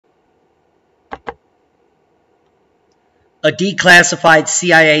A declassified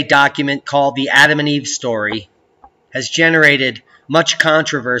CIA document called the Adam and Eve story has generated much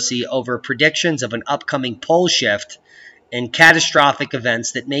controversy over predictions of an upcoming pole shift and catastrophic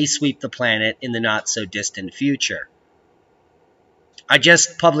events that may sweep the planet in the not-so-distant future. I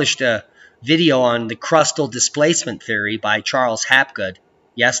just published a video on the crustal displacement theory by Charles Hapgood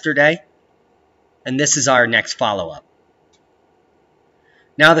yesterday, and this is our next follow-up.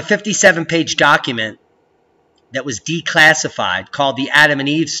 Now, the 57-page document that was declassified, called the Adam and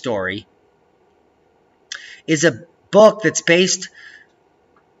Eve story, is a book that's based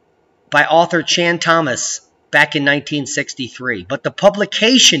by author Chan Thomas back in 1963. But the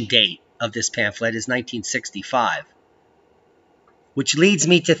publication date of this pamphlet is 1965, which leads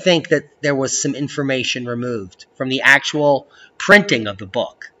me to think that there was some information removed from the actual printing of the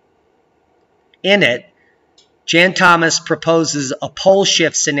book. In it, Chan Thomas proposes a pole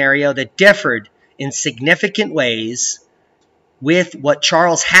shift scenario that differed in significant ways with what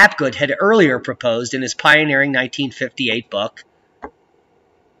Charles Hapgood had earlier proposed in his pioneering 1958 book,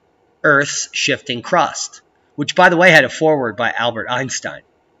 Earth's Shifting Crust, which, by the way, had a foreword by Albert Einstein.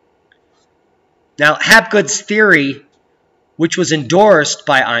 Now, Hapgood's theory, which was endorsed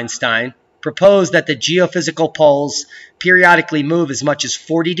by Einstein, proposed that the geophysical poles periodically move as much as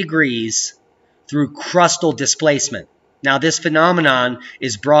 40 degrees through crustal displacement. Now, this phenomenon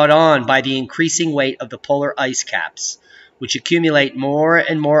is brought on by the increasing weight of the polar ice caps, which accumulate more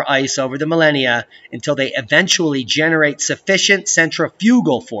and more ice over the millennia until they eventually generate sufficient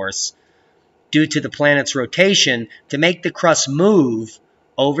centrifugal force due to the planet's rotation to make the crust move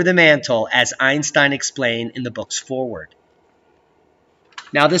over the mantle, as Einstein explained in the book's foreword.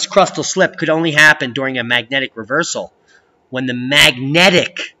 Now, this crustal slip could only happen during a magnetic reversal, when the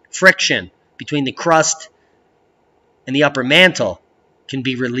magnetic friction between the crust and the upper mantle can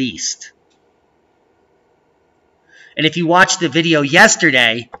be released. And if you watched the video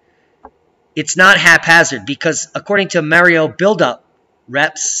yesterday, it's not haphazard, because according to Mario build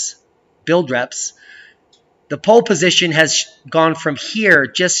reps, the pole position has gone from here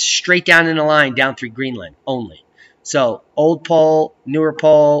just straight down in a line down through Greenland only. So old pole, newer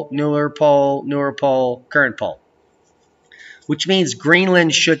pole, newer pole, newer pole, current pole. Which means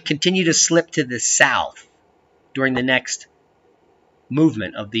Greenland should continue to slip to the south during the next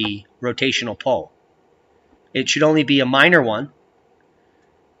movement of the rotational pole. It should only be a minor one,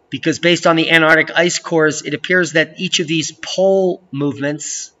 because based on the Antarctic ice cores, it appears that each of these pole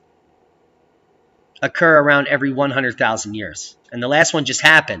movements occur around every 100,000 years. And the last one just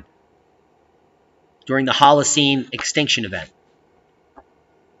happened during the Holocene extinction event.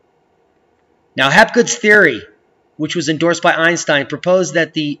 Now, Hapgood's theory, which was endorsed by Einstein, proposed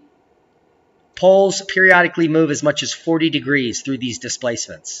that the poles periodically move as much as 40 degrees through these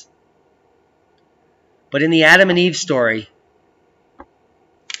displacements. But in the Adam and Eve story,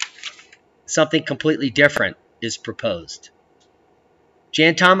 something completely different is proposed.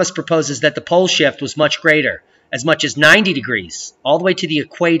 Chan Thomas proposes that the pole shift was much greater, as much as 90 degrees, all the way to the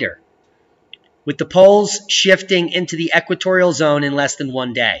equator, with the poles shifting into the equatorial zone in less than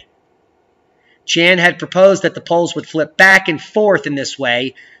 1 day. Chan had proposed that the poles would flip back and forth in this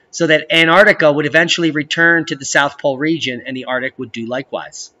way, so that Antarctica would eventually return to the South Pole region and the Arctic would do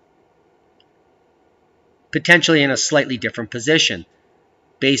likewise, potentially in a slightly different position,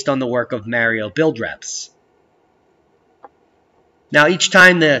 based on the work of Mario Bildreps. Now, each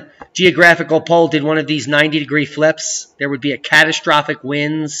time the geographical pole did one of these 90-degree flips, there would be a catastrophic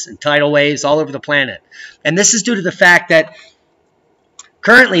winds and tidal waves all over the planet. And this is due to the fact that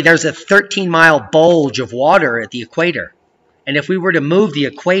currently there's a 13-mile bulge of water at the equator. And if we were to move the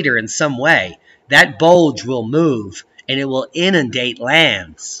equator in some way, that bulge will move and it will inundate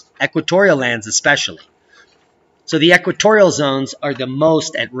lands, equatorial lands especially. So the equatorial zones are the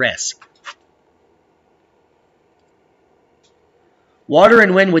most at risk. Water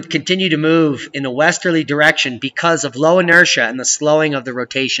and wind would continue to move in a westerly direction because of low inertia and the slowing of the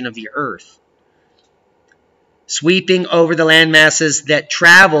rotation of the Earth, sweeping over the land masses that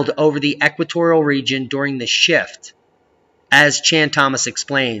traveled over the equatorial region during the shift, as Chan Thomas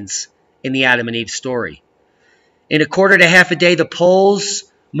explains in the Adam and Eve story. In a quarter to half a day, the poles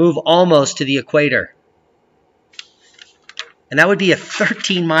move almost to the equator. And that would be a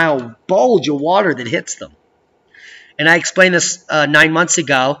 13-mile bulge of water that hits them. And I explained this 9 months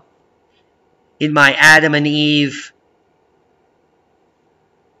ago in my Adam and Eve,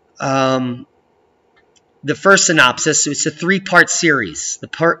 the first synopsis. It's a 3-part series, the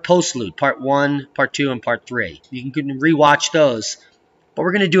postlude, part 1, part 2, and part 3. You can rewatch those. But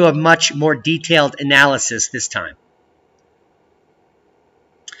we're going to do a much more detailed analysis this time.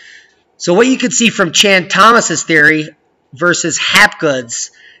 So what you can see from Chan Thomas's theory versus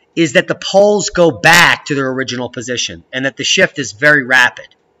Hapgood's is that the poles go back to their original position and that the shift is very rapid,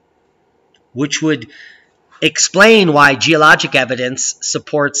 which would explain why geologic evidence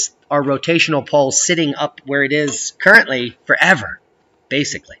supports our rotational pole sitting up where it is currently forever,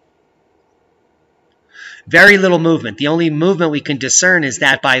 basically. Very little movement. The only movement we can discern is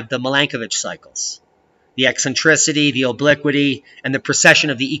that by the Milankovitch cycles. The eccentricity, the obliquity, and the precession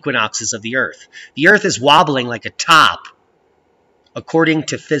of the equinoxes of the Earth. The Earth is wobbling like a top, according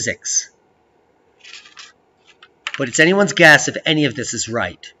to physics. But it's anyone's guess if any of this is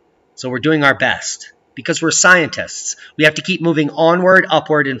right. So we're doing our best. Because we're scientists. We have to keep moving onward,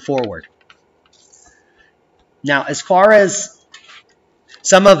 upward, and forward. Now, as far as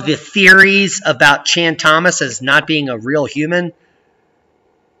some of the theories about Chan Thomas as not being a real human,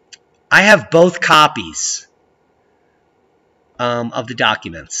 I have both copies of the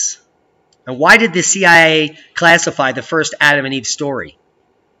documents. And why did the CIA classify the first Adam and Eve story,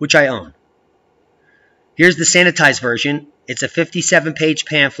 which I own? Here's the sanitized version. It's a 57-page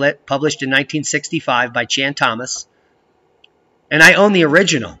pamphlet published in 1965 by Chan Thomas. And I own the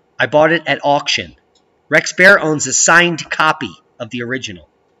original. I bought it at auction. Rex Bear owns a signed copy of the original.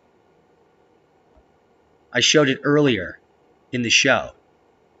 I showed it earlier in the show.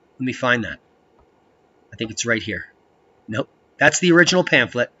 Let me find that. I think it's right here. Nope. That's the original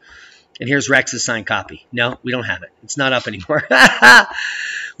pamphlet. And here's Rex's signed copy. No, we don't have it. It's not up anymore.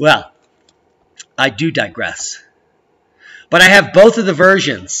 Well, I do digress. But I have both of the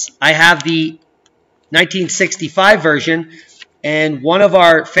versions. I have the 1965 version, and one of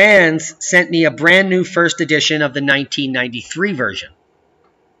our fans sent me a brand new first edition of the 1993 version.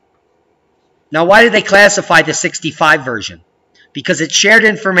 Now, why did they classify the 65 version? Because it shared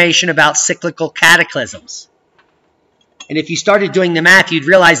information about cyclical cataclysms. And if you started doing the math, you'd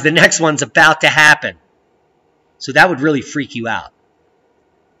realize the next one's about to happen. So that would really freak you out.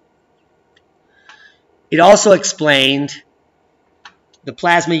 It also explained the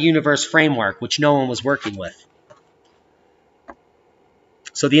plasma universe framework, which no one was working with.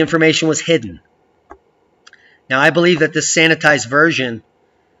 So the information was hidden. Now, I believe that this sanitized version,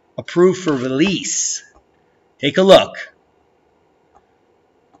 approved for release. Take a look.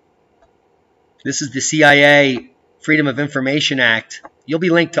 This is the CIA Freedom of Information Act. You'll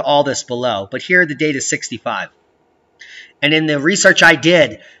be linked to all this below. But here the date is 65. And in the research I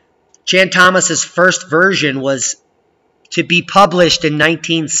did, Chan Thomas's first version was to be published in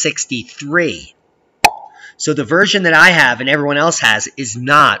 1963. So the version that I have and everyone else has is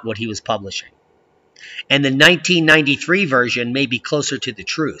not what he was publishing. And the 1993 version may be closer to the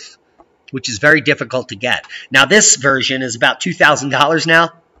truth, which is very difficult to get. Now this version is about $2,000 now.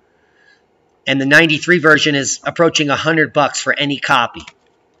 And the 93 version is approaching $100 for any copy.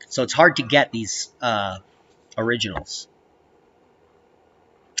 So it's hard to get these originals.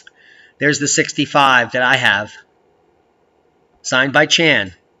 There's the 65 that I have, signed by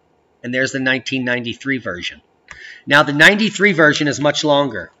Chan. And there's the 1993 version. Now the 93 version is much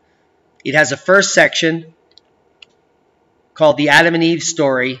longer. It has a first section called The Adam and Eve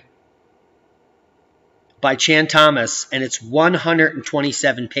Story by Chan Thomas, and it's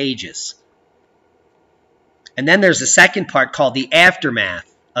 127 pages. And then there's a second part called The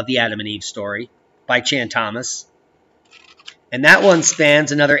Aftermath of the Adam and Eve Story by Chan Thomas. And that one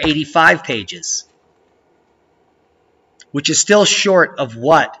spans another 85 pages, which is still short of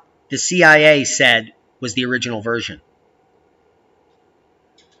what the CIA said was the original version.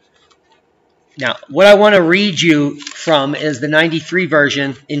 Now, what I want to read you from is the 93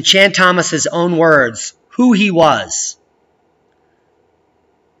 version in Chan Thomas's own words, who he was.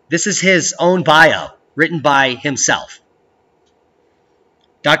 This is his own bio, written by himself.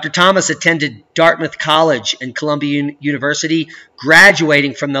 Dr. Thomas attended Dartmouth College and Columbia University,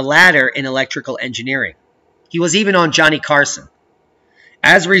 graduating from the latter in electrical engineering. He was even on Johnny Carson.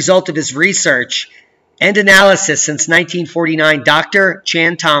 As a result of his research and analysis since 1949, Dr.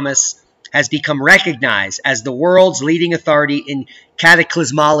 Chan Thomas has become recognized as the world's leading authority in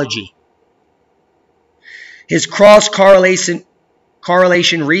cataclysmology. His cross-correlation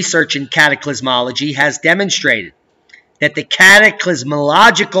research in cataclysmology has demonstrated that the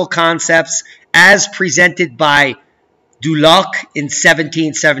cataclysmological concepts as presented by Dulac in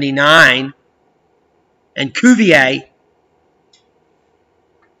 1779 and Cuvier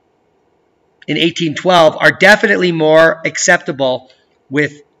in 1812 are definitely more acceptable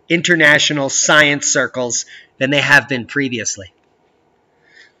with international science circles than they have been previously.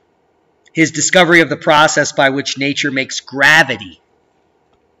 His discovery of the process by which nature makes gravity.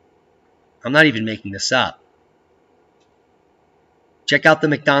 I'm not even making this up. Check out the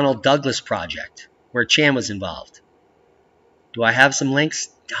McDonnell Douglas project, where Chan was involved. Do I have some links?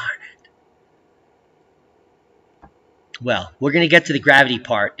 Darn it. Well, we're going to get to the gravity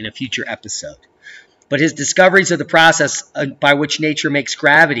part in a future episode. But his discoveries of the process by which nature makes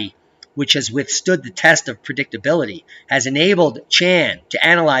gravity, which has withstood the test of predictability, has enabled Chan to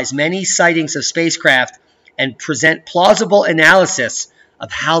analyze many sightings of spacecraft and present plausible analysis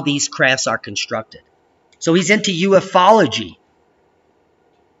of how these crafts are constructed. So he's into ufology.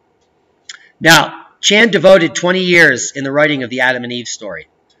 Now, Chan devoted 20 years in the writing of the Adam and Eve story,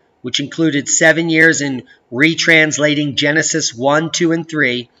 which included 7 years in retranslating Genesis 1, 2, and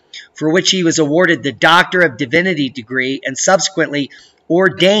 3, for which he was awarded the Doctor of Divinity degree and subsequently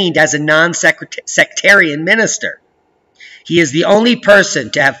ordained as a non-sectarian minister. He is the only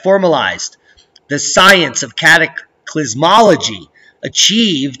person to have formalized the science of cataclysmology,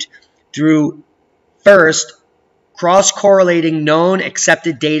 achieved through, first, cross-correlating known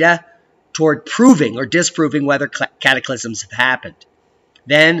accepted data toward proving or disproving whether cataclysms have happened.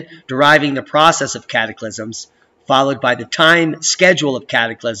 Then, deriving the process of cataclysms, followed by the time schedule of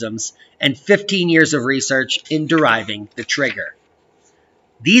cataclysms, and 15 years of research in deriving the trigger.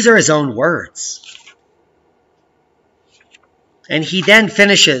 These are his own words. And he then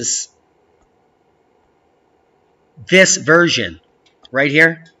finishes this version right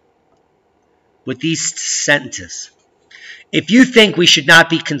here with these sentences. If you think we should not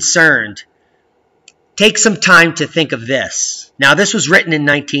be concerned, take some time to think of this. Now, this was written in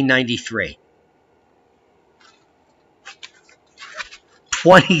 1993.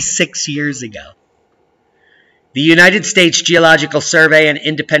 26 years ago. The United States Geological Survey and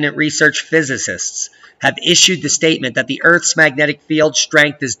independent research physicists have issued the statement that the Earth's magnetic field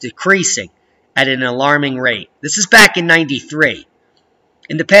strength is decreasing at an alarming rate. This is back in 93.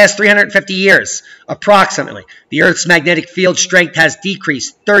 In the past 350 years, approximately, the Earth's magnetic field strength has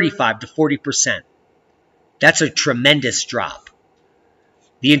decreased 35 to 40%. That's a tremendous drop.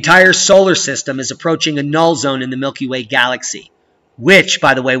 The entire solar system is approaching a null zone in the Milky Way galaxy, which,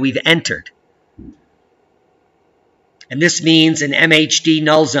 by the way, we've entered. And this means an MHD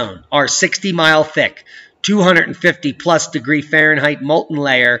null zone, our 60-mile thick, 250 plus degree Fahrenheit molten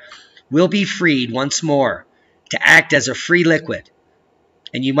layer, will be freed once more to act as a free liquid.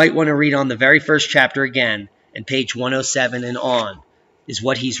 And you might want to read on the very first chapter again, and page 107 and on is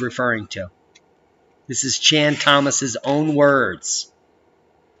what he's referring to. This is Chan Thomas's own words.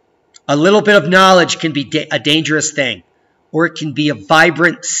 A little bit of knowledge can be a dangerous thing, or it can be a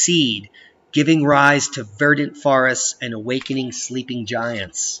vibrant seed, giving rise to verdant forests and awakening sleeping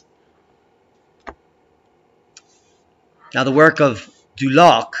giants. Now, the work of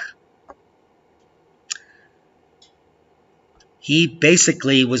Dulac, he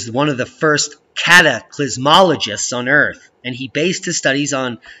basically was one of the first cataclysmologists on Earth, and he based his studies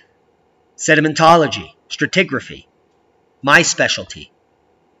on sedimentology, stratigraphy, my specialty.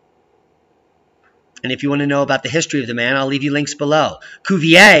 And if you want to know about the history of the man, I'll leave you links below.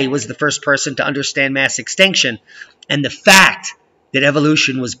 Cuvier was the first person to understand mass extinction and the fact that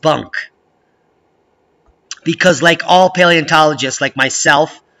evolution was bunk. Because like all paleontologists, like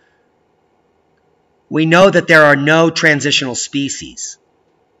myself, we know that there are no transitional species.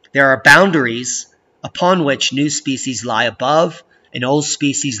 There are boundaries upon which new species lie above and old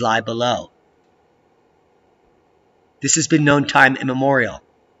species lie below. This has been known time immemorial.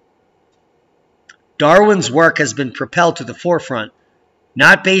 Darwin's work has been propelled to the forefront,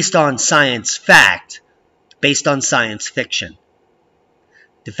 not based on science fact, based on science fiction.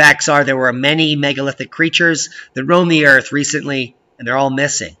 The facts are there were many megalithic creatures that roamed the earth recently, and they're all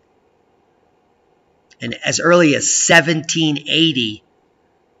missing. And as early as 1780,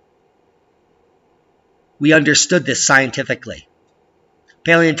 we understood this scientifically.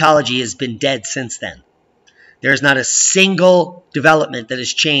 Paleontology has been dead since then. There is not a single development that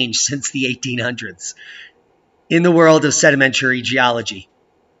has changed since the 1800s in the world of sedimentary geology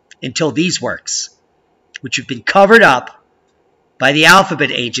until these works, which have been covered up by the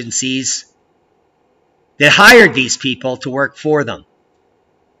alphabet agencies that hired these people to work for them.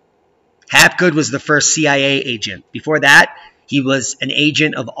 Hapgood was the first CIA agent. Before that, he was an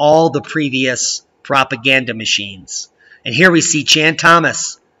agent of all the previous propaganda machines. And here we see Chan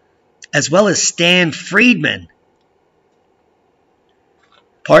Thomas, as well as Stan Friedman,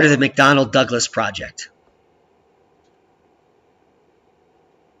 part of the McDonnell Douglas Project.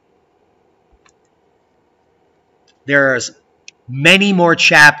 There are many more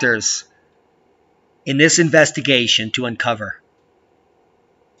chapters in this investigation to uncover.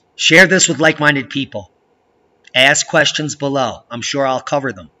 Share this with like-minded people. Ask questions below. I'm sure I'll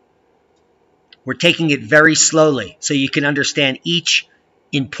cover them. We're taking it very slowly so you can understand each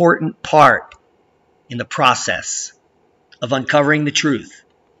important part in the process. of uncovering the truth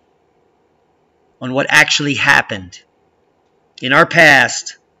on what actually happened in our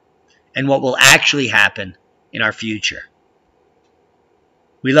past and what will actually happen in our future.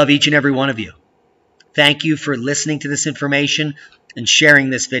 We love each and every one of you. Thank you for listening to this information and sharing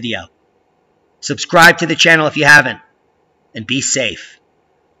this video. Subscribe to the channel if you haven't, and be safe.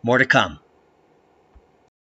 More to come.